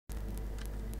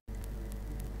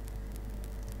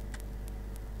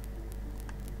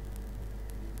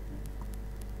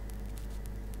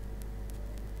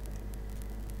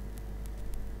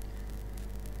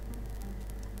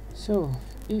So,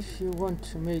 if you want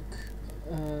to make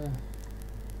a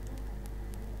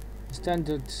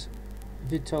standard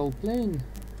VTOL plane,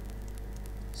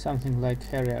 something like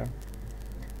Harrier,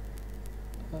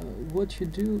 what you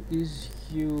do is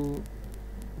you,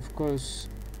 of course,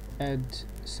 add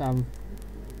some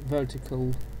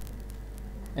vertical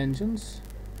engines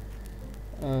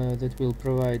that will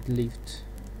provide lift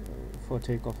for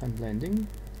takeoff and landing,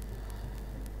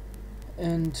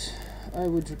 and I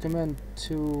would recommend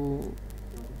to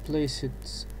place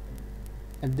it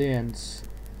at the ends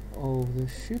of the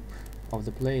ship, of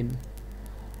the plane,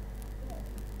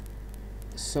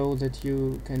 so that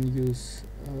you can use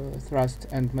thrust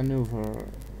and maneuver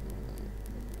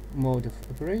mode of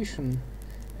operation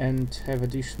and have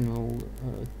additional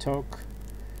torque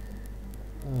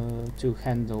to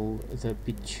handle the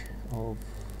pitch of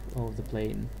the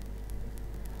plane.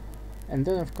 And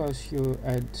then of course you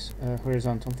add a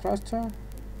horizontal thruster,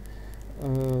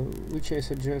 which I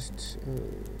suggest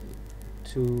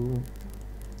to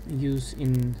use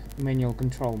in manual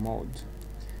control mode,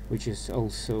 which is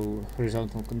also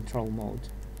horizontal control mode.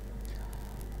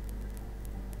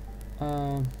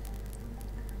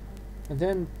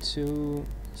 Then to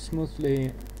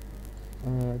smoothly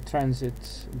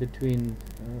transit between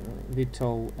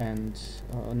VTOL and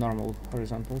normal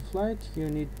horizontal flight, you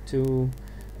need to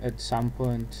at some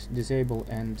point disable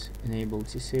and enable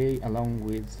TCA along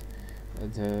with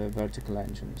the vertical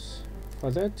engines.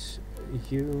 For that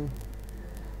you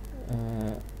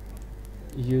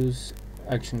use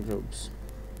action groups.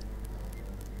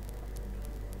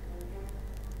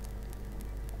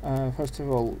 First of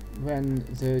all, when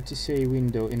the TCA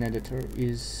window in editor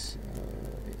is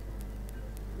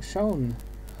shown,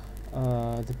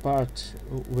 the part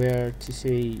where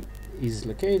TCA is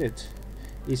located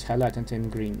is highlighted in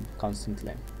green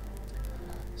constantly.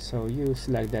 So you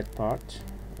select that part,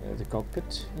 the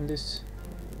cockpit in this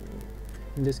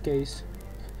case,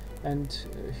 and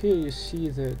here you see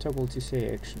the toggle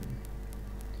TCA action.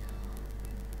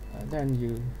 Then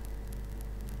you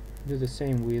do the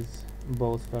same with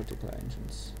both vertical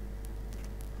engines.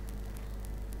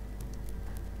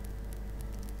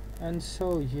 And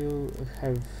so you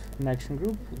have an action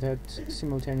group that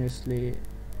simultaneously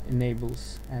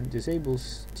enables and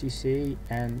disables TCA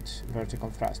and vertical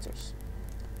thrusters.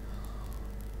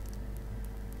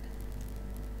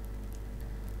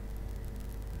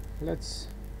 Let's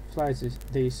fly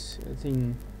this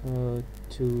thing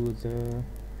to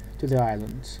the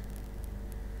island.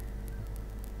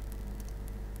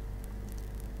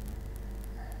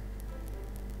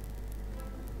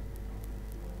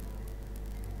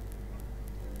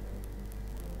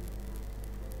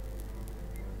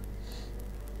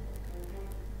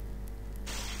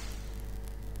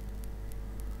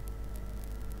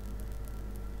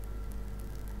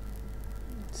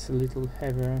 It's a little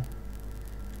heavier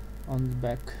on the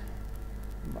back,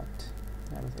 but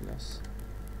nevertheless.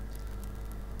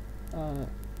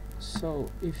 So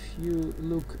if you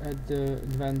look at the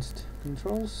advanced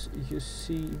controls, you'll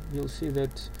see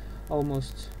that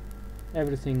almost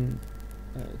everything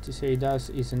TCA does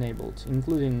is enabled,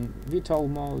 including VTOL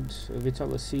mode,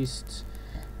 VTOL assist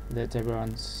that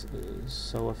everyone's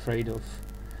so afraid of,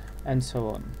 and so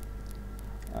on.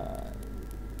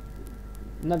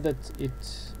 Not that it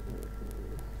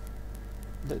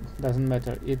that doesn't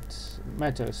matter, it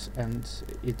matters, and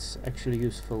it's actually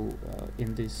useful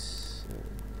in this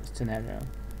scenario.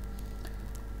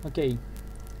 Okay,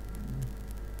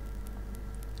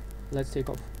 let's take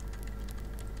off.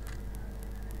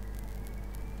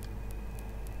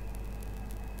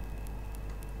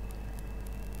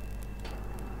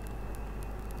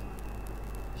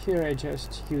 Here I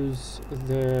just use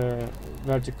the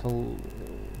vertical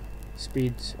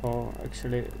speed, or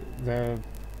actually the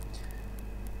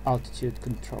altitude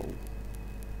control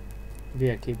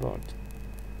via keyboard.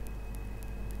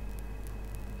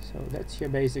 So that's your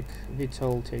basic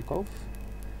VTOL takeoff.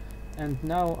 And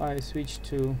now I switch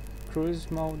to cruise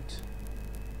mode.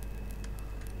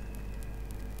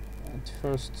 At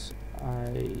first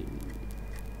I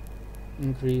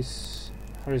increase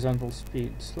horizontal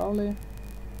speed slowly,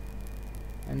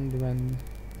 and when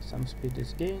some speed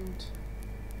is gained,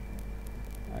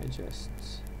 I just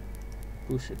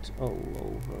push it all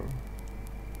over.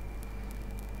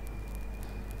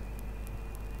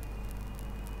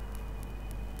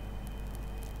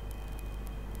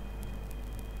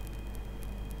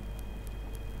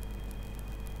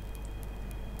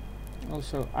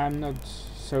 Also, I'm not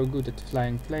so good at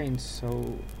flying planes,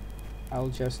 so I'll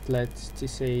just let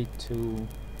TCA to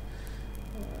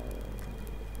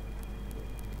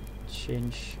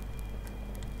change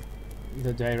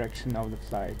the direction of the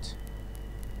flight.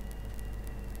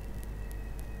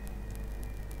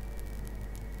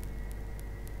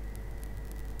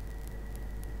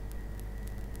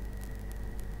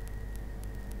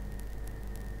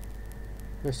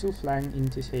 We're still flying in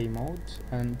TCA mode,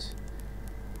 and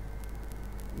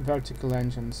vertical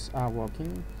engines are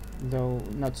working, though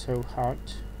not so hard.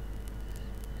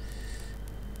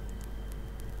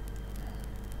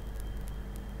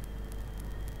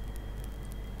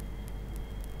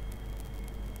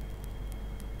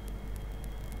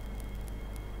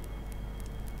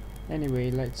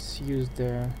 Anyway, let's use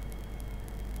the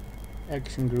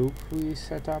action group we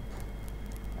set up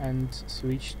and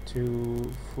switch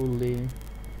to fully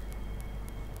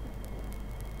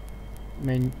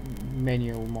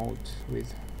manual mode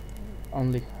with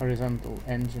only horizontal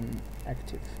engine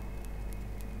active.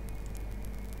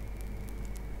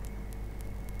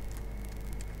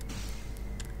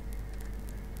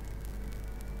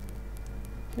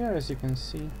 Here, as you can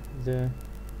see, the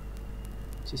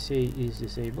TCA is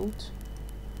disabled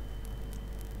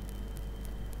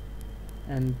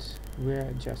and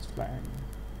we're just flying.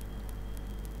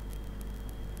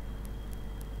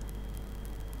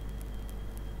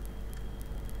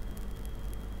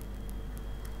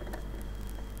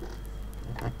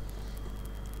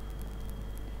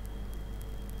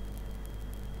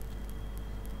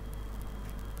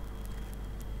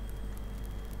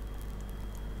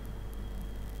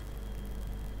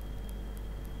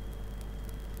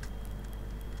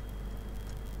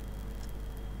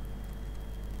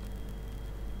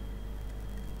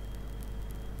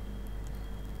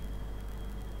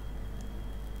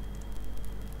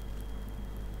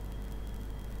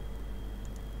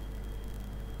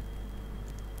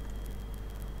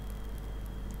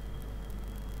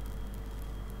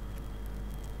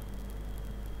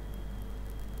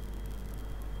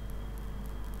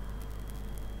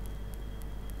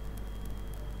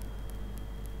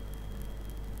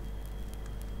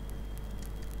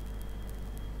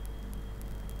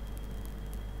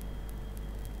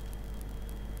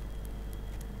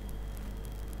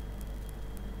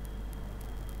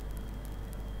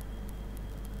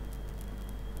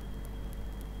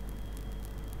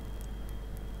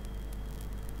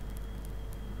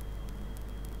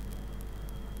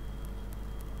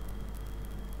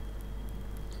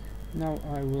 Now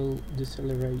I will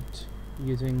decelerate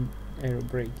using aero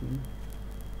braking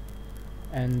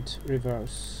and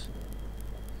reverse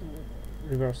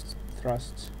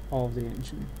thrust of the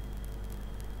engine,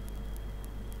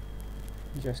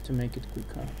 just to make it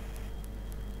quicker.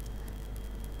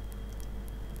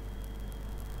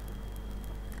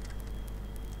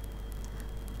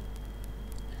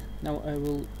 Now I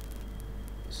will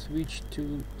switch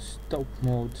to stop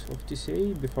mode of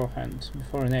TCA beforehand,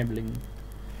 before enabling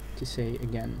TCA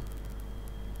again,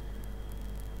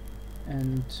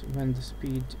 and when the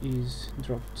speed is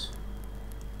dropped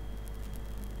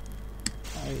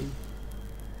I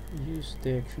use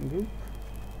the action group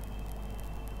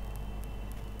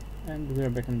and we're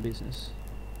back in business.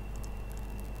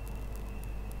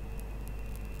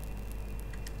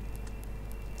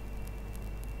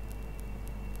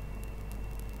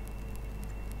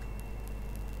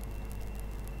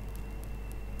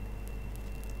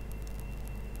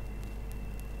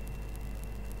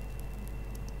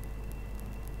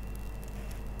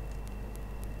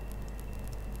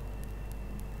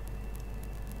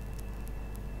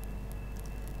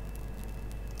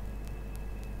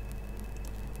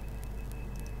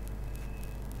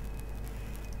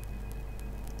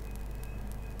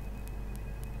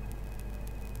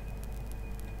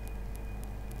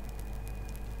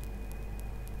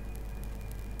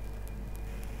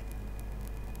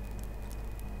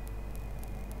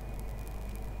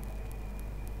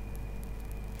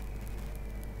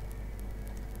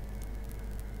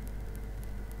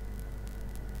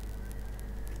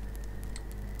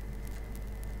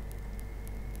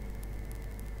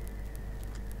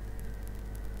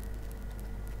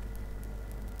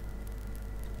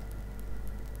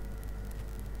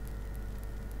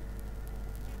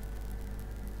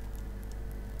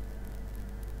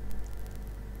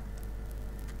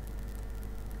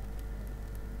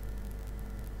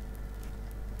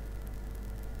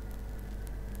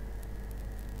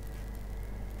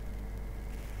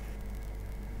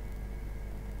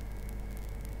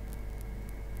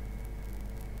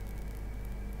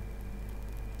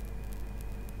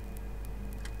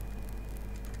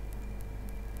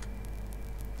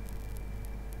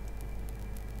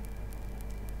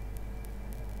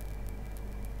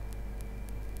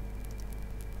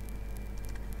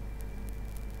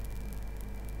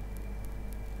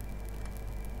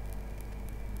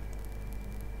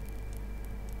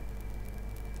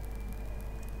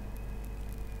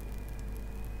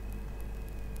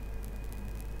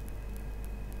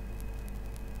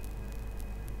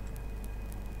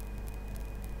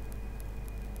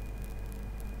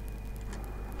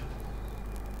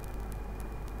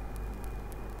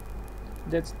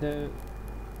 that's the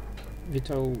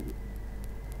VTOL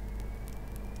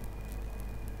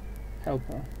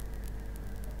helper.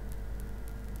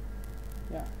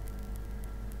 Yeah,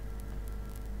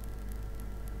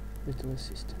 VTOL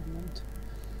assistant.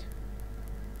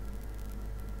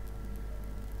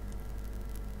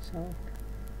 So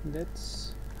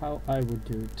that's how I would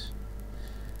do it.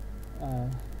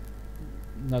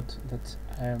 Not that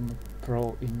I am a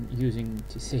pro in using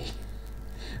TC.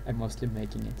 I'm mostly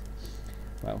making it.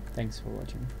 Well, thanks for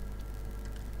watching.